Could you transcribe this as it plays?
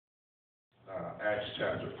Acts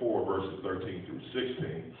chapter 4, verses 13 through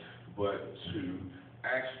 16, but to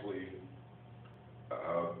actually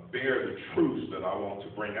bear the truths that I want to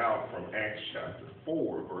bring out from Acts chapter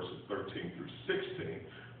 4, verses 13 through 16,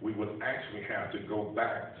 we would actually have to go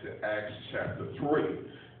back to Acts chapter 3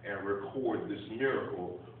 and record this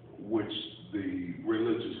miracle which the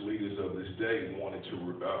religious leaders of this day wanted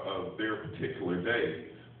to, of their particular day,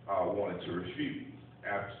 wanted to refute.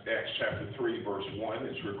 Acts chapter 3, verse 1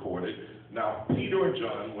 is recorded. Now Peter and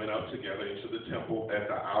John went up together into the temple at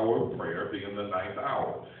the hour of prayer, being the 9th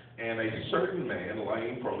hour. And a certain man,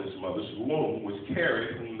 lame from his mother's womb, was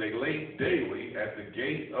carried, whom they laid daily at the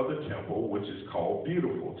gate of the temple, which is called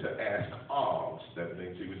Beautiful, to ask alms. That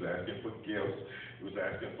means he was asking for gifts, he was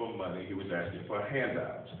asking for money, he was asking for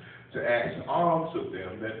handouts. To ask alms of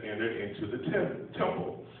them that entered into the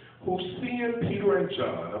temple, who seeing Peter and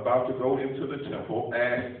John about to go into the temple,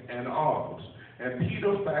 asked an alms. And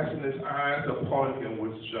Peter, fastened his eyes upon him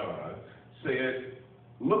with John, said,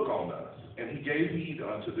 Look on us. And he gave heed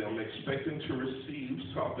unto them, expecting to receive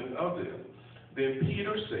something of them. Then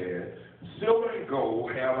Peter said, Silver and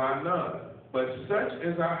gold have I none, but such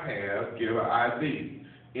as I have give I thee.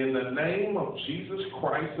 In the name of Jesus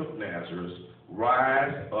Christ of Nazareth,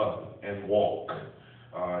 rise up and walk.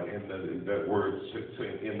 That word,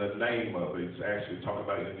 in the name of, it's actually talking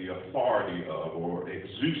about in the authority of, or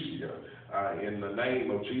exousia. In the name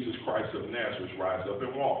of Jesus Christ of Nazareth, rise up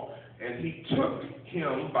and walk. And he took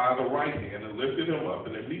him by the right hand and lifted him up,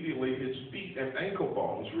 and immediately his feet and ankle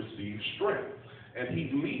bones received strength. And he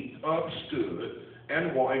leaped up, stood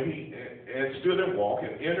and walked,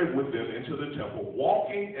 and entered with them into the temple,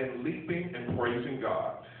 walking and leaping and praising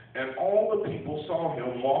God. And all the people saw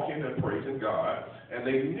him walking and praising God, and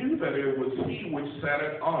they knew that it was he which sat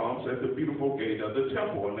at alms at the beautiful gate of the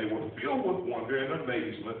temple. And they were filled with wonder and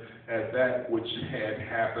amazement at that which had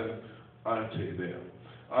happened unto him.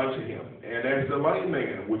 And as the lame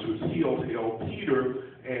man which was healed held Peter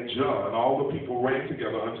and John, all the people ran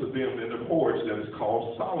together unto them in the porch that is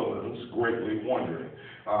called Solomon's, greatly wondering.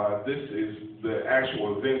 This is the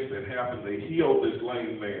actual events that happened. They healed this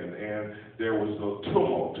lame man, and there was a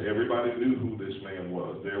tumult. Everybody knew who this man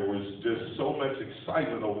was. There was just so much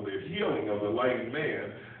excitement over the healing of the lame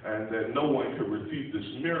man, and that no one could refute this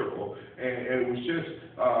miracle. And it was just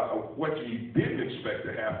what you didn't expect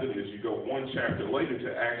to happen is you go one chapter later to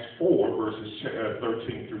Acts 4, verses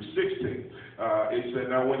 13 through 16. It said,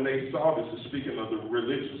 now when they saw, this is speaking of the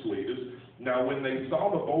religious leaders, now when they saw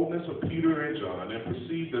the boldness of Peter and John and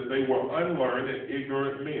perceived that they were unlearned and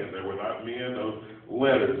ignorant men, they were not men of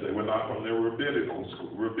letters, they were not from their rabbinical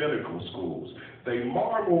schools, they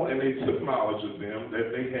marveled and they took knowledge of them that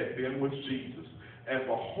they had been with Jesus. And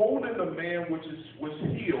beholding the man which was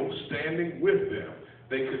healed standing with them,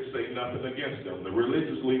 they could say nothing against them. The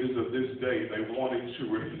religious leaders of this day, they wanted to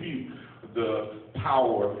refute the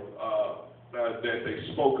power that they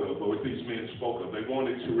spoke of, or what these men spoke of. They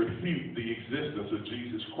wanted to refute the existence of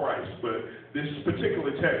Jesus Christ. But this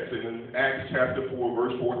particular text in Acts chapter 4,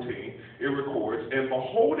 verse 14, it records, and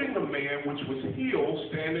beholding the man which was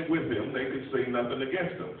healed standing with him, they could say nothing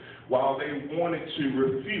against him, while they wanted to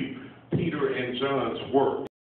refute Peter and John's work.